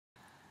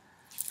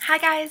Hi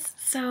guys,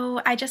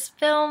 so I just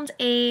filmed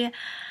a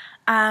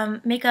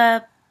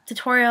makeup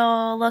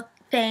tutorial look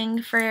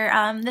thing for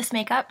this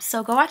makeup,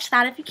 so go watch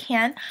that if you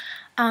can.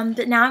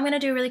 But now I'm going to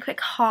do a really quick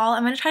haul.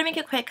 I'm going to try to make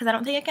it quick because I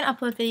don't think I can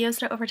upload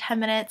videos that are over 10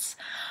 minutes.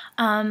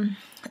 And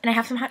I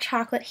have some hot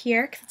chocolate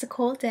here because it's a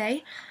cold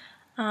day.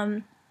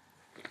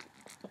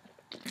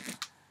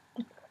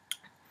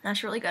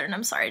 That's really good, and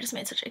I'm sorry I just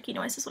made such icky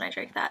noises when I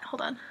drank that.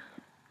 Hold on.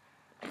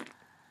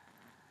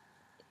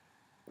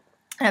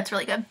 That's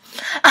really good.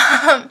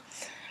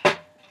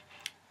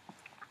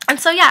 And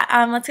so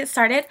yeah, let's get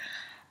started.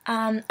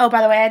 Oh,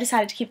 by the way, I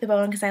decided to keep the bow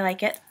on because I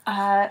like it.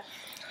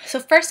 So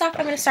first off,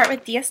 I'm going to start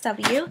with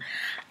DSW.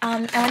 I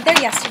went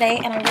there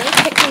yesterday, and I really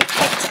quickly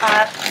picked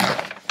up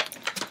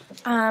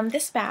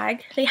this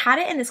bag. They had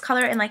it in this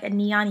color in like a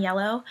neon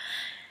yellow,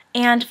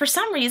 and for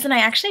some reason I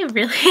actually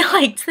really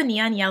liked the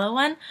neon yellow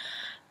one,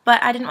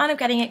 but I didn't wind up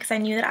getting it because I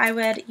knew that I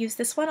would use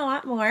this one a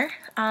lot more.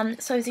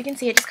 So as you can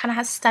see, it just kind of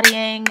has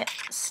studding,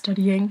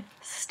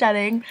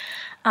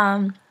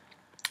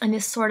 and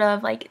this sort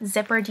of like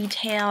zipper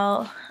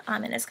detail,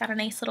 and it's got a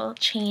nice little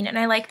chain, and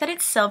I like that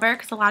it's silver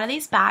because a lot of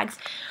these bags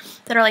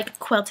that are like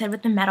quilted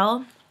with the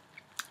metal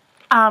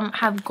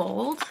have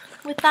gold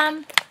with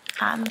them,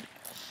 and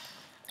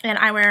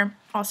I wear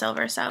all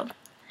silver. So,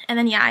 and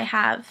then yeah, I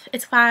have,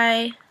 it's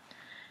by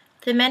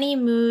The Many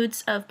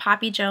Moods of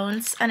Poppy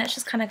Jones, and it's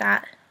just kind of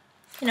got,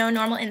 you know,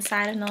 normal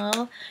inside and a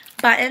little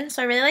button,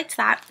 so I really liked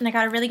that, and I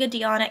got a really good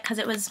deal on it because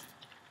it was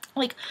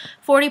like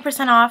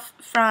 40% off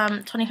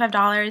from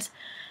 $25,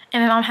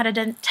 and my mom had a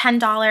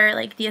 $10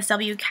 like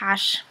DSW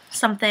cash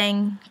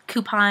something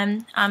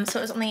coupon, so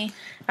it was only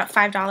about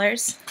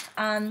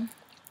 $5.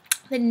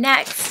 Then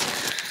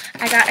next,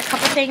 I got a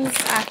couple things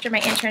after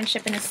my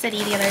internship in the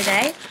city the other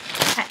day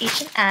at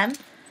H&M.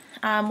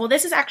 Well,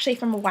 this is actually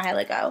from a while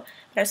ago,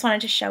 but I just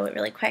wanted to show it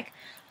really quick.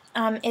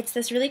 It's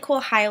this really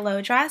cool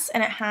high-low dress,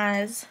 and it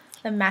has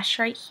the mesh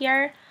right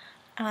here,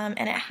 and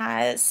it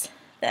has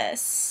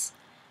this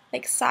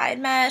like side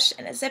mesh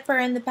and a zipper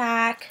in the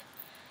back,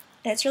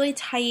 and it's really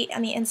tight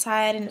on the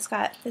inside, and it's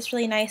got this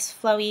really nice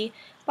flowy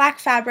black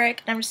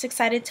fabric, and I'm just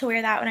excited to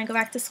wear that when I go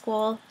back to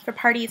school for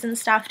parties and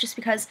stuff, just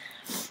because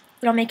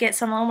it'll make it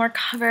some a little more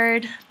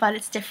covered, but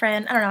it's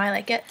different. I don't know, I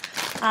like it.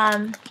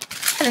 And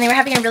then they were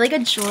having a really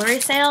good jewelry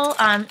sale,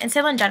 and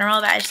sale in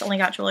general, but I just only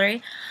got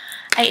jewelry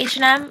at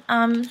H&M.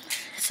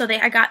 So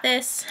I got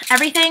this.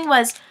 Everything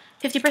was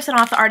 50%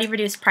 off the already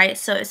reduced price,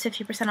 so it was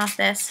 50% off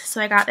this. So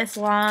I got this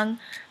long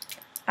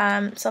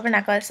silver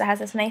necklace that has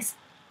this nice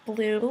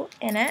blue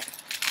in it.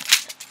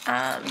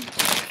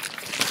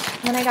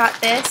 Then I got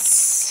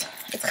this.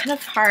 It's kind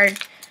of hard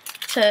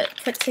to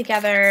put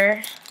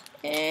together,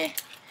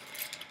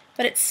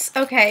 but it's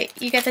okay.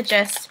 You get the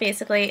gist,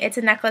 basically. It's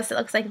a necklace that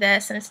looks like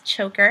this, and it's a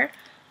choker.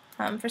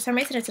 For some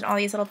reason, it's in all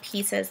these little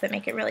pieces that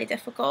make it really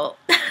difficult.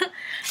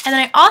 And then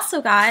I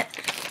also got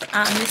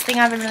this thing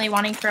I've been really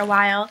wanting for a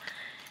while.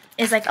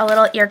 Is like a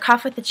little ear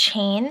cuff with a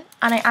chain,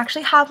 and I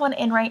actually have one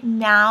in right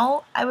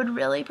now. I would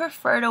really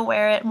prefer to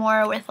wear it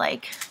more with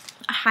like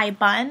a high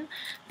bun,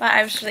 but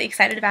I was really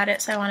excited about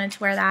it, so I wanted to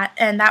wear that,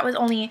 and that was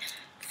only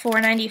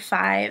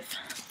 $4.95,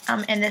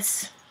 and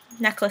this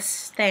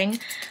necklace thing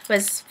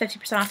was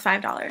 50% off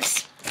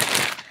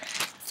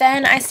 $5.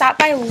 Then I stopped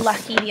by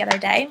Lucky the other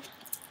day,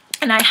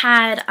 and I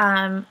had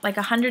like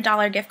a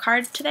 $100 gift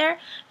card to there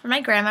for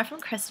my grandma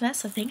from Christmas,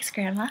 so thanks,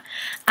 Grandma.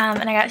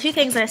 And I got two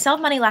things, and I still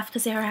have money left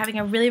because they were having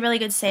a really, really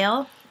good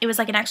sale. It was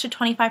like an extra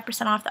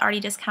 25% off the already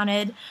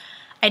discounted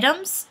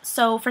items.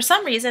 So for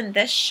some reason,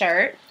 this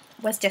shirt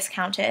was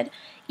discounted,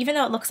 even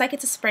though it looks like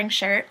it's a spring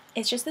shirt.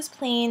 It's just this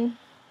plain,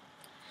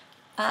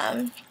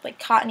 like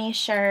cottony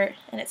shirt,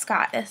 and it's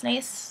got this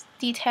nice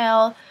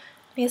detail,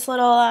 these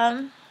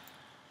little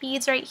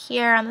beads right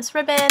here on this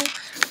ribbon.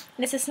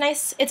 And it's this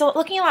nice, it's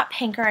looking a lot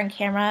pinker on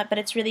camera, but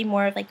it's really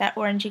more of like that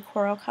orangey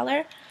coral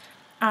color.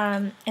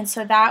 And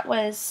so that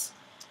was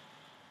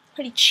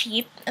pretty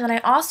cheap. And then I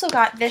also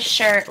got this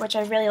shirt, which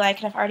I really like,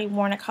 and I've already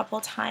worn a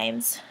couple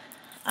times,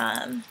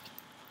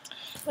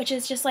 which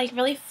is just like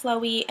really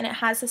flowy, and it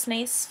has this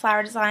nice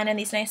flower design and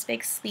these nice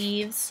big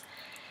sleeves.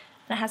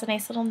 And it has a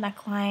nice little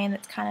neckline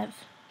that's kind of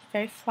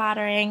very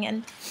flattering,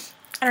 and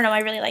I don't know, I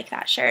really like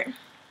that shirt.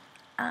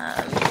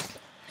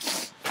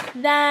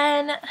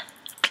 Then,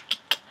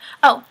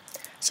 oh,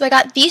 so I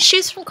got these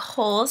shoes from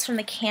Kohls from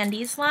the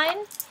Candies line.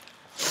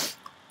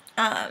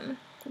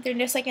 They're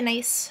just like a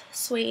nice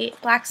suede,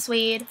 black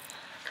suede.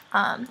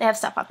 They have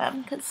stuff on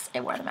them because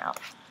I wore them out.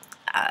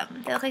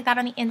 They look like that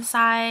on the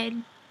inside.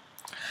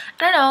 I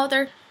don't know,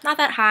 they're not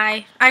that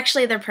high.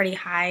 Actually, they're pretty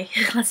high,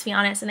 let's be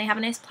honest, and they have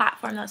a nice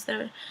platform though, so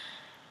they're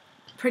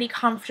pretty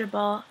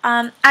comfortable.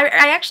 I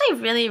actually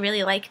really,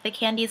 really like the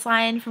Candies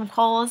line from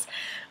Kohls.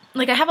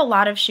 Like, I have a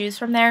lot of shoes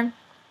from there,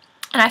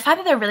 and I find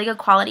that they're really good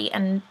quality,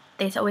 and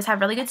they always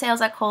have really good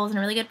sales at Kohls and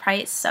a really good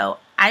price, so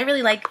I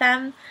really like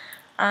them,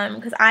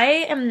 because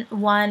I am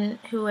one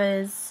who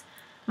is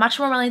much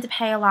more willing to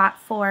pay a lot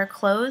for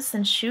clothes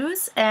than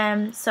shoes,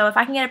 and so if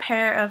I can get a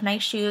pair of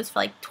nice shoes for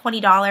like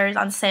 $20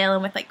 on sale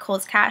and with like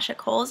Kohl's cash at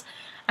Kohl's,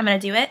 I'm going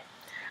to do it.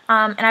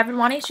 And I've been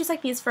wanting shoes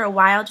like these for a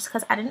while just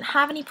because I didn't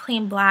have any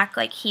plain black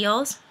like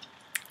heels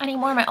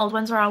anymore. My old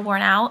ones were all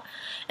worn out.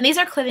 And these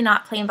are clearly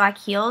not plain black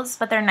heels,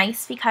 but they're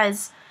nice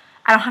because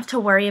I don't have to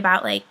worry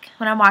about, like,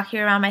 when I'm walking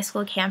around my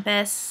school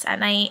campus at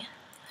night,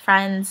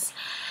 friends,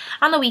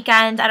 on the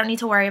weekend, I don't need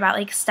to worry about,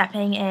 like,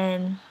 stepping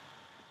in,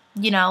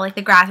 you know, like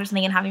the grass or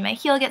something and having my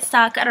heel get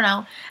stuck. I don't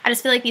know. I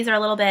just feel like these are a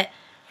little bit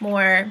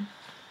more,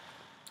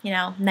 you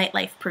know,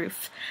 nightlife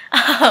proof.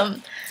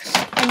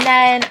 And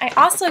then I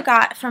also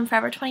got from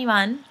Forever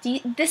 21,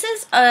 this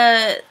is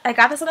I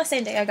got this on the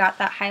same day I got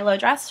that high-low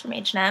dress from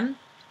H&M.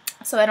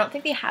 So I don't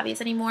think they have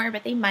these anymore,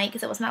 but they might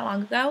because it wasn't that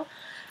long ago.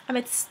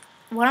 It's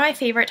one of my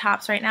favorite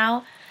tops right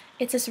now.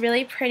 It's this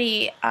really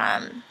pretty,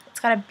 it's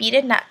got a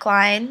beaded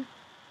neckline.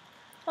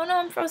 Oh no,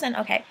 I'm frozen.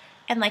 Okay.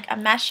 And like a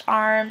mesh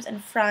arms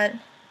and front,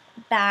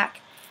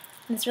 back.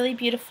 And it's really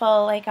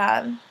beautiful, like,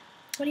 what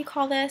do you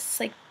call this?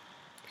 Like,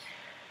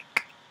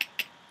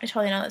 I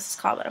totally know what this is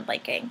called, but I'm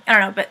blanking. I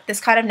don't know, but this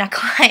kind of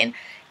neckline.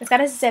 It's got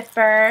a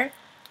zipper,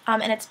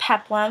 and it's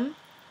peplum,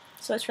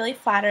 so it's really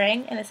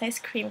flattering, and it's nice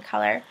cream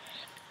color.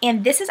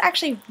 And this is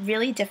actually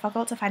really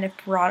difficult to find a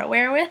bra to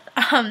wear with.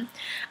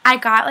 I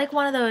got like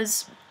one of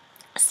those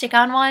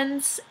stick-on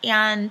ones,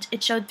 and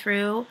it showed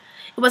through.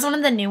 It wasn't one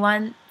of the new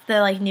ones,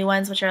 new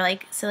ones which are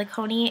like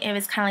silicone-y. It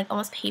was kind of like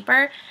almost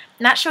paper,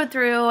 and that showed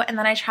through. And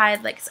then I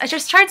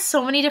just tried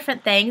so many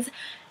different things.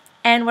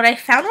 And what I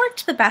found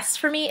worked the best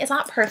for me, is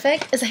not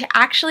perfect, is I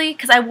actually,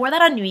 because I wore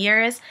that on New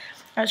Year's,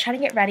 I was trying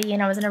to get ready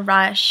and I was in a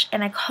rush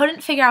and I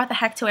couldn't figure out what the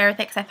heck to wear with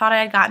it because I thought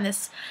I had gotten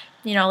this,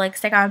 you know, like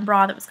stick-on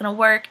bra that was going to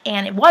work,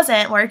 and it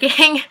wasn't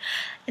working.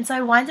 And so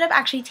I wound up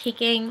actually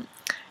taking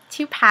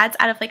 2 pads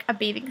out of like a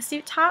bathing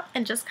suit top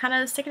and just kind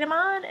of sticking them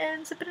on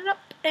and zipping it up,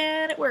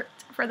 and it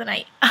worked for the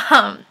night.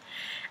 I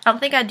don't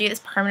think I'd do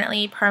this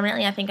permanently.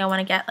 I think I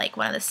want to get like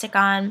one of the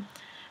stick-on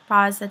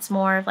bras that's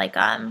more of like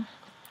a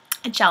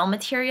gel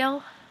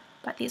material,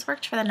 but these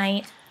worked for the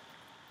night.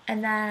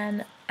 And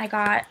then I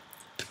got,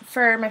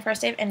 for my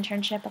first day of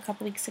internship a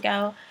couple weeks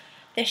ago,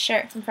 this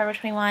shirt from Forever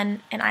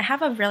 21, and I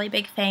have a really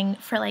big thing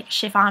for like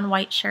chiffon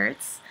white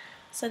shirts.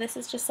 So this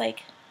is just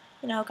like,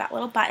 you know, got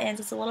little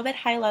buttons. It's a little bit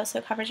high-low, so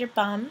it covers your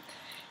bum.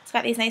 It's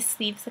got these nice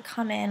sleeves that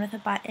come in with a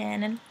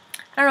button, and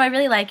I don't know, I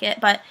really like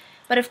it, but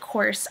of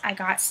course I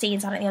got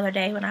stains on it the other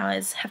day when I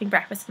was having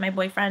breakfast with my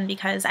boyfriend,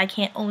 because I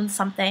can't own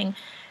something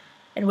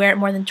and wear it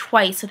more than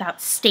twice without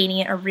staining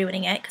it or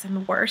ruining it, because I'm the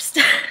worst.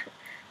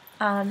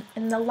 And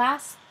the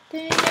last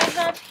thing I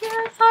have here,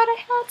 I thought I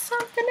had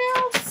something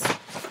else.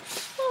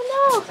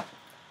 Oh no.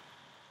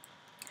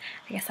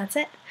 I guess that's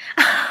it.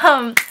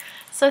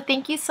 So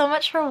thank you so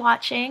much for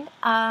watching.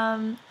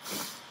 Yeah,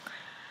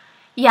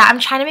 I'm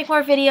trying to make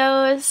more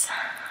videos.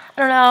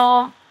 I don't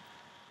know.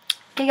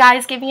 You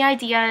guys give me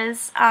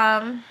ideas.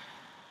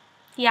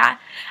 Yeah,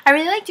 I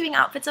really like doing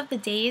outfits of the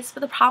days,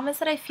 but the problem is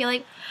that I feel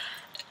like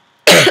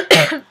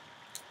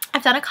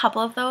I've done a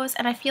couple of those,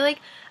 and I feel like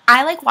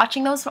I like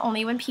watching those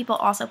only when people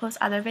also post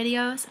other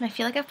videos, and I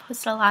feel like I've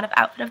posted a lot of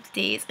outfit of the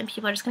days, and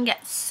people are just gonna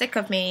get sick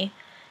of me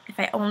if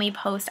I only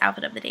post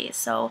outfit of the days.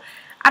 So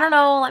I don't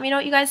know, let me know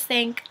what you guys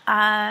think.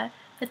 But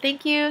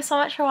thank you so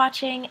much for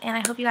watching, and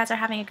I hope you guys are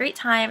having a great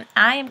time.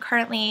 I am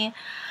currently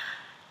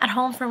at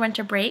home for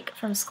winter break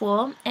from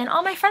school, and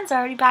all my friends are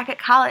already back at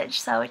college,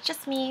 so it's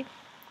just me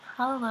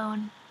all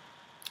alone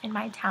in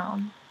my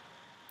town.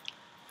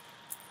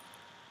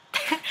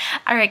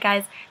 Alright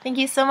guys, thank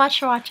you so much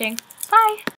for watching. Bye!